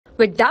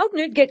With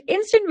Doubtnut, get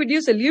instant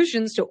video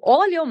solutions to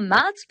all your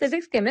maths,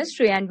 physics,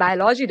 chemistry, and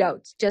biology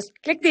doubts. Just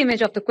click the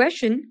image of the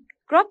question,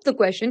 crop the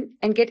question,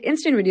 and get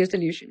instant video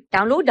solution.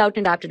 Download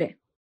Doubtnut app today.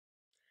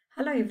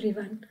 Hello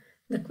everyone.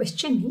 The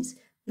question is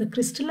the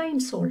crystalline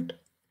salt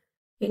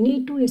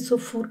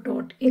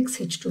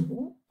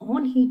Na2SO4.XH2O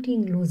on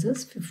heating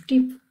loses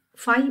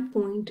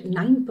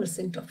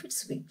 55.9% of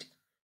its weight.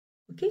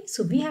 Okay,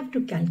 so we have to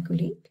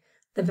calculate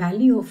the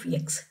value of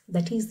X,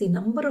 that is the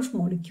number of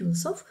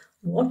molecules of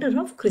water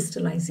of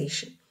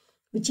crystallization,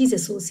 which is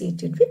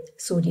associated with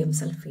sodium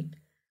sulfate.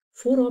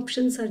 4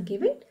 options are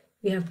given.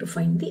 We have to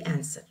find the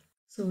answer.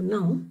 So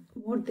now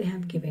what they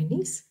have given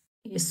is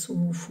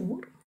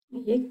SO4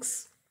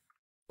 X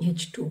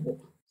H2O.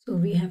 So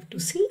we have to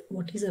see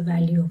what is the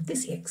value of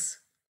this X.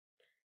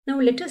 Now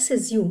let us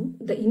assume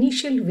the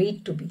initial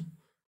weight to be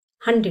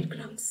 100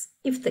 grams.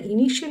 If the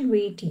initial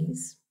weight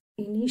is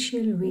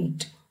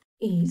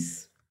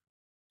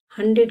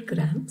 100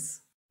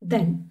 grams,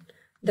 then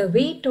the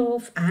weight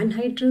of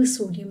anhydrous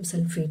sodium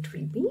sulfate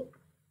will be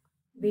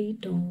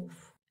weight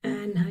of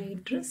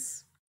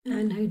anhydrous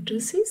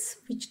is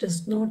which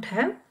does not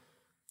have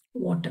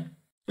water.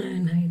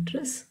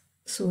 Anhydrous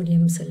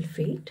sodium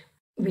sulfate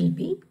will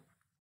be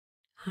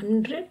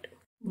 100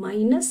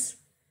 minus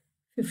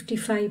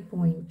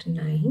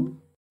 55.9,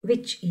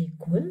 which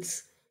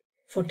equals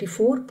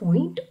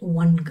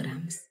 44.1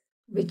 grams,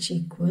 which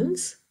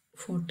equals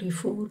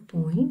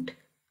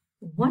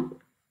 44.1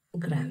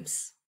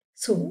 grams.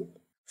 So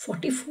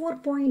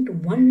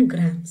 44.1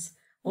 grams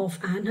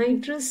of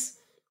anhydrous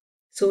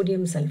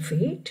sodium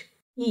sulfate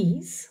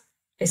is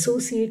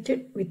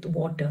associated with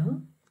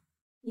water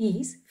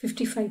is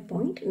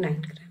 55.9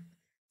 grams.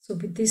 So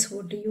with this,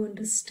 what do you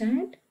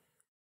understand?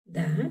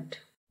 That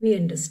we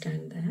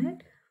understand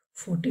that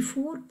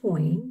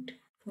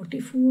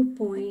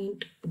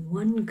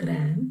 44.1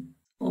 gram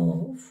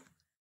of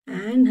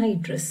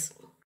anhydrous.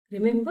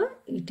 Remember,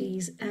 it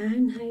is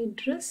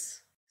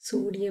anhydrous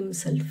sodium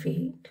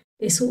sulfate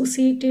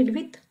associated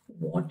with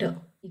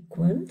water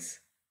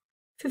equals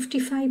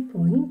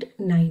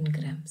 55.9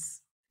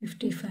 grams.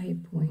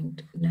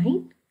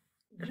 55.9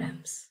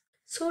 grams.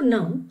 So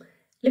now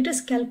let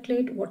us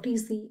calculate what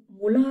is the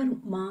molar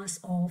mass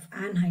of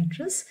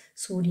anhydrous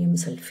sodium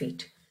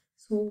sulfate.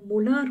 So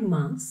molar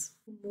mass,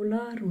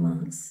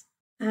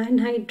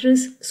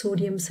 anhydrous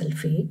sodium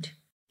sulfate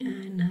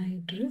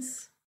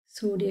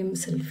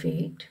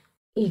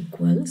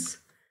equals,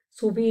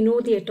 so we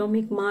know the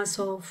atomic mass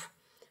of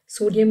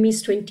sodium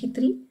is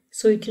 23,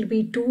 so it will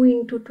be 2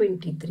 into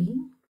 23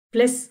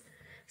 plus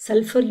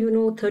sulfur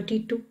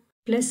 32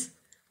 plus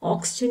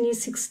oxygen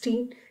is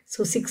 16,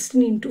 so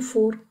 16 into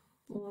 4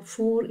 or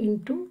 4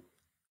 into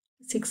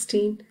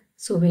 16.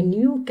 So when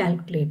you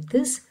calculate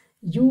this,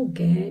 you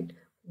get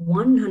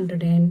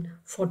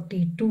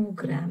 142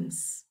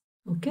 grams.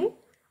 Okay,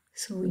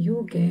 so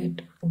you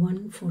get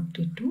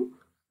 142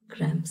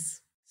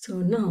 grams. So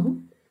now,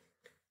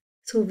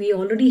 so we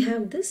already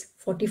have this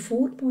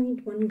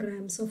 44.1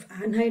 grams of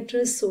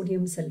anhydrous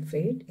sodium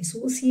sulfate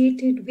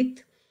associated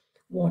with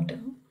water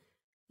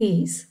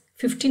is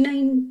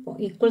 59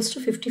 equals to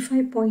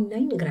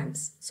 55.9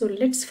 grams. So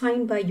let's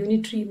find by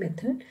unitary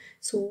method.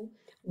 So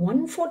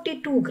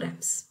 142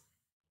 grams.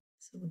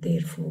 So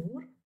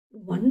therefore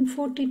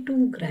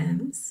 142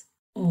 grams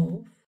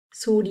of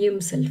sodium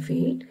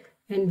sulfate,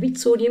 and which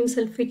sodium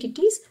sulfate it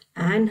is?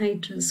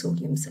 Anhydrous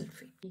sodium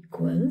sulfate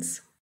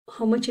equals,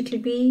 how much it will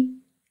be?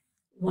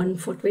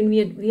 140. When we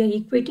are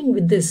equating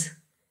with this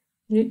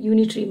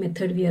unitary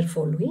method we are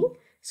following.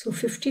 So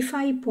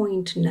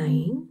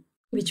 55.9,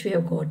 which we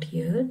have got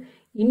here,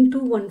 into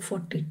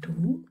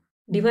 142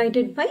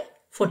 divided by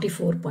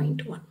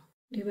 44.1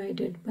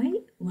 divided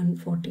by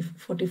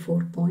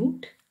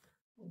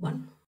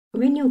 44.1.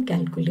 When you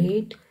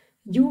calculate,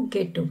 you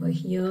get over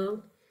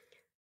here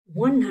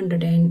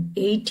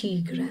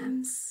 180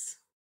 grams.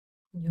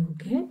 You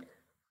get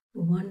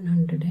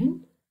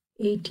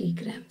 180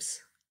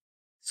 grams.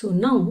 So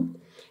now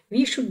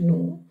we should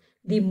know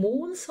the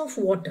moles of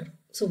water.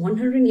 So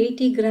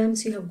 180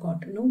 grams you have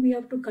got. Now we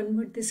have to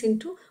convert this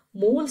into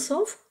moles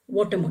of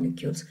water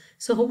molecules.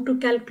 So how to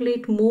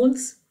calculate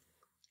moles?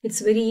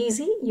 It's very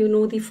easy. You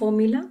know the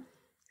formula.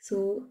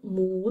 So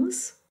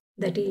moles,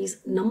 that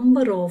is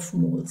number of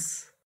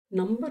moles.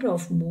 Number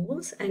of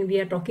moles, and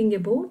we are talking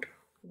about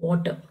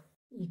water,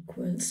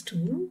 equals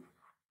to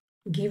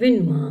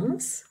given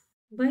mass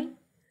by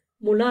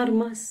molar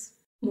mass.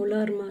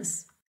 Molar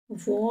mass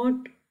of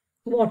what?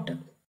 Water.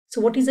 So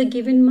what is the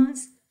given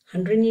mass?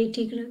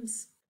 180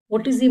 grams.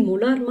 What is the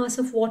molar mass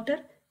of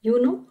water? You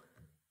know,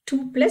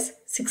 2 plus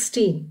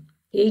 16,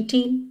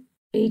 18.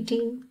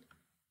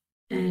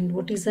 And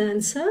what is the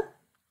answer?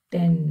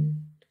 10.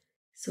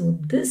 So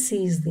this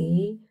is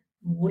the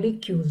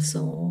molecules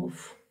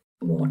of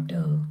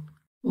water.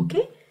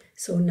 Okay.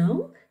 So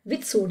now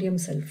with sodium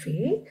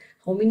sulfate,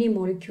 how many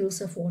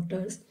molecules of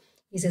water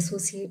is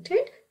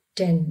associated?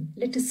 10.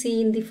 Let us see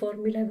in the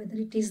formula whether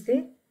it is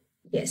there.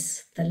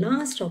 Yes, the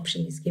last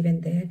option is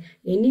given there.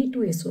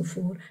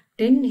 Na2SO4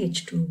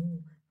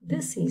 10H2O.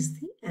 This is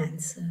the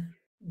answer.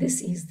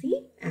 This is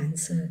the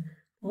answer.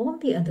 All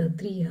the other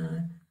 3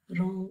 are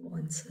wrong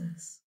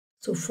answers.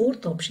 So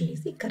fourth option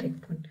is the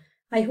correct one.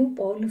 I hope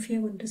all of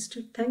you have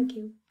understood. Thank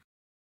you.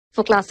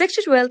 For class 6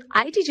 to 12,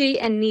 IIT JEE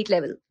and NEET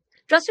level.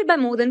 Trusted by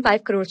more than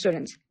 5 crore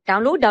students.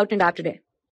 Download Doubtnut app today.